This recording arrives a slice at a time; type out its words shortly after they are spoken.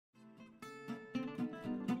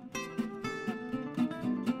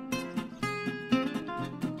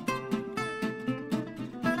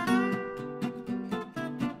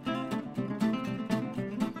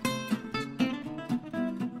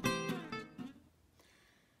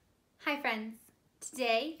Hi friends,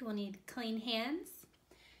 today you will need clean hands.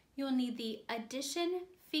 You will need the addition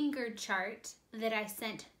finger chart that I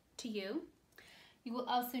sent to you. You will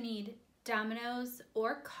also need dominoes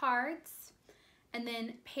or cards, and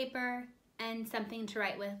then paper and something to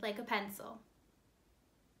write with, like a pencil.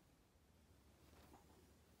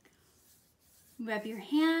 Rub your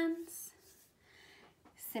hands,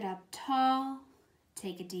 sit up tall,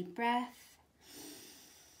 take a deep breath.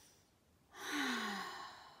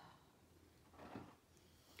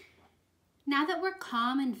 Now that we're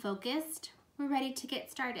calm and focused, we're ready to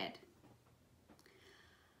get started.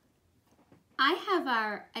 I have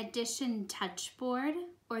our addition touch board,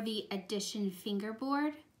 or the addition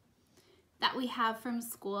fingerboard that we have from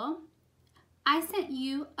school. I sent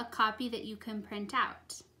you a copy that you can print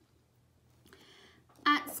out.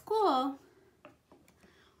 At school,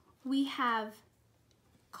 we have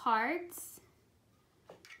cards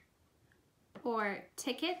or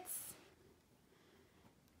tickets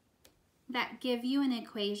that give you an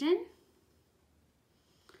equation.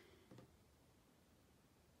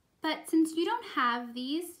 But since you don't have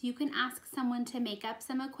these, you can ask someone to make up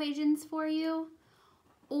some equations for you,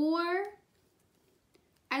 or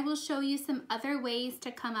I will show you some other ways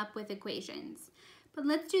to come up with equations. But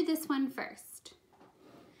let's do this one first.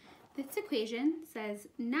 This equation says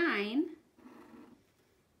 9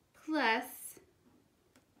 plus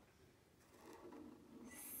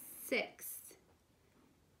 6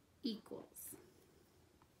 equals.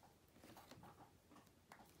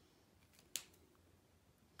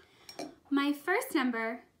 My first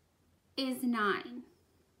number is 9,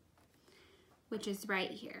 which is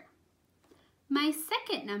right here. My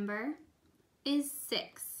second number is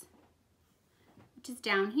 6, which is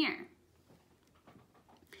down here.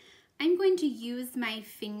 I'm going to use my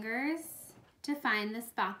fingers to find the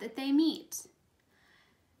spot that they meet.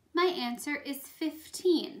 My answer is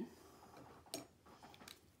 15.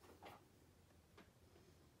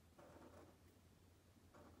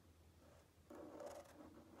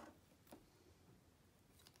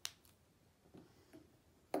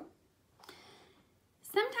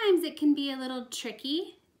 Sometimes it can be a little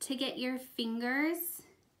tricky to get your fingers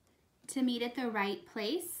to meet at the right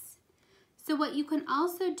place. So what you can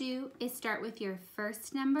also do is start with your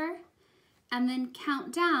first number and then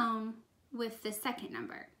count down with the second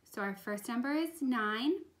number. So our first number is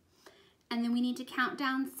 9, and then we need to count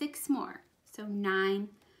down 6 more. So 9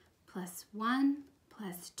 plus 1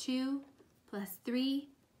 plus 2 plus 3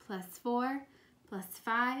 plus 4 plus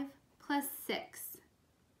 5 plus 6.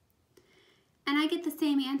 And I get the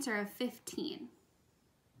same answer of 15.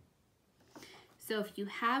 So if you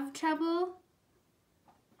have trouble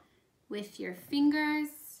with your fingers,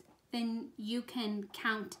 then you can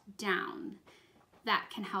count down. That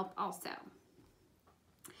can help also.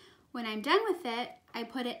 When I'm done with it, I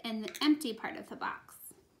put it in the empty part of the box.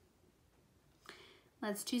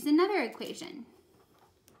 Let's choose another equation.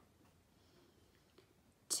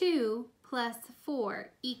 2 plus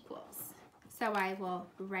 4 equals. So I will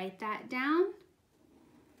write that down.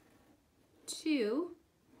 2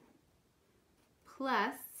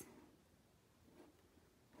 plus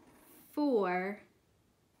 4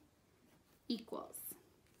 equals.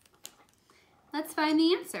 Let's find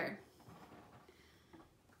the answer.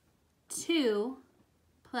 2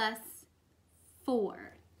 plus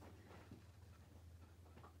 4.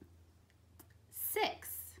 6.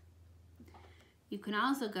 You can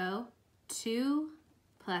also go 2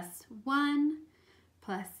 plus 1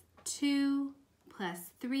 plus 2 plus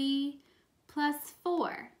 3 plus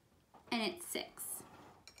 4, and it's 6.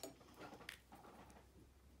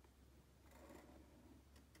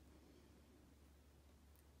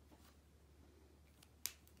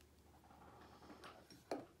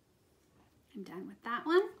 I'm done with that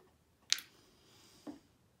one.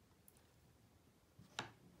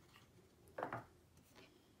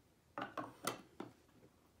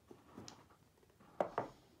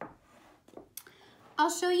 I'll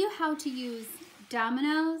show you how to use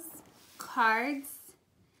dominoes, cards,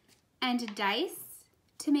 and dice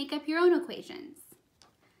to make up your own equations.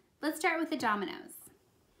 Let's start with the dominoes.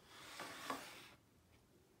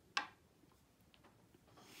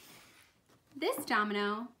 This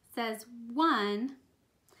domino says 1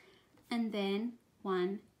 and then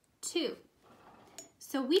 1, 2.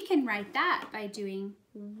 So we can write that by doing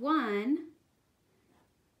 1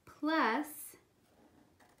 plus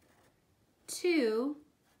 2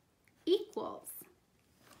 equals.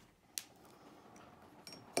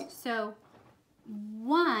 So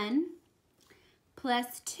 1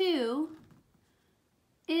 plus 2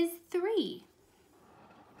 is 3.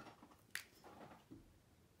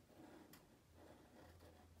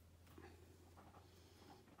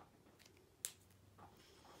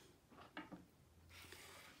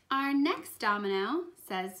 domino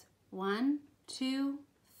says 1, 2,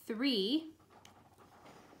 3.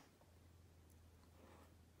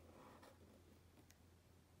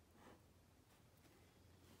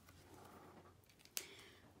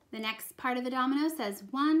 The next part of the domino says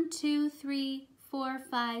 1, 2, 3, 4,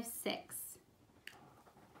 5, 6.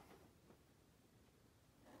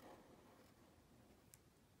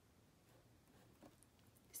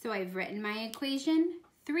 So I've written my equation,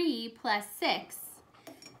 3 plus 6.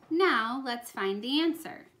 Now let's find the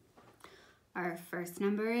answer. Our first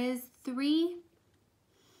number is 3.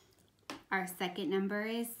 Our second number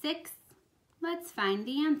is 6. Let's find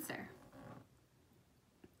the answer.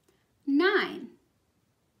 9.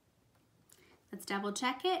 Let's double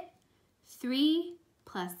check it. 3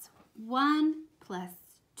 plus 1 plus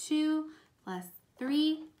 2 plus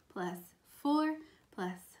 3 plus 4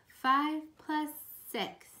 plus 5 plus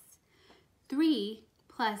 6. 3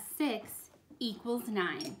 plus 6 equals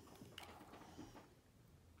 9.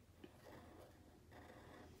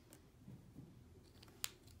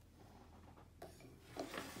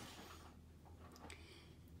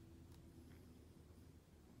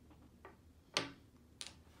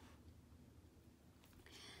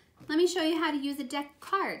 Let me show you how to use a deck of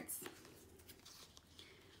cards.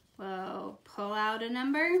 We'll pull out a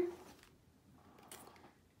number.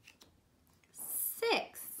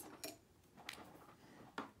 6.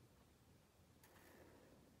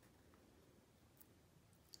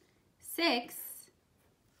 6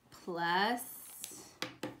 plus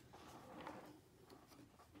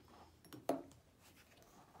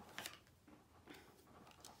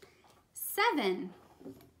 7.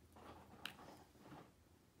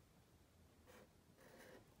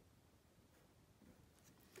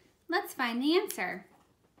 Let's find the answer.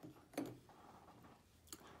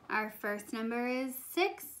 Our first number is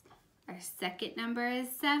 6. Our second number is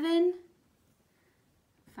 7.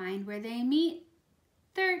 Find where they meet.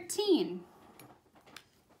 13.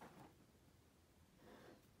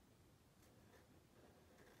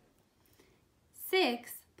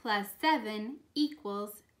 Six plus 7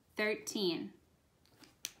 equals 13.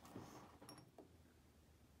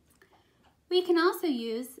 We can also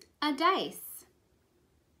use a dice.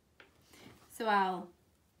 So I'll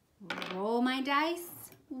roll my dice.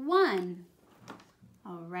 1.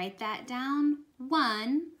 I'll write that down.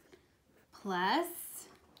 1 plus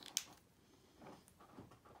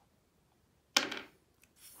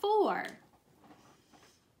 4.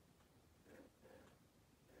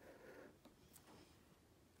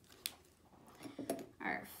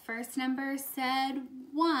 Our first number said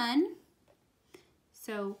 1.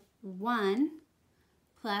 So 1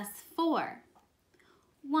 plus 4.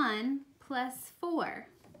 1 plus 4.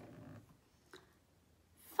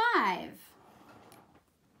 5.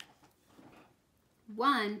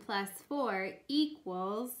 1 plus 4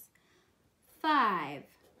 equals 5.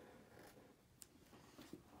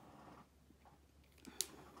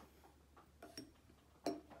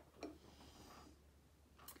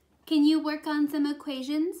 Can you work on some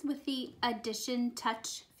equations with the Addition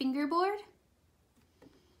Touch fingerboard?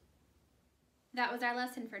 That was our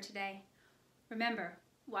lesson for today. Remember,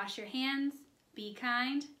 wash your hands, be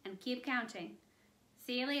kind, and keep counting.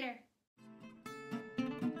 See you later.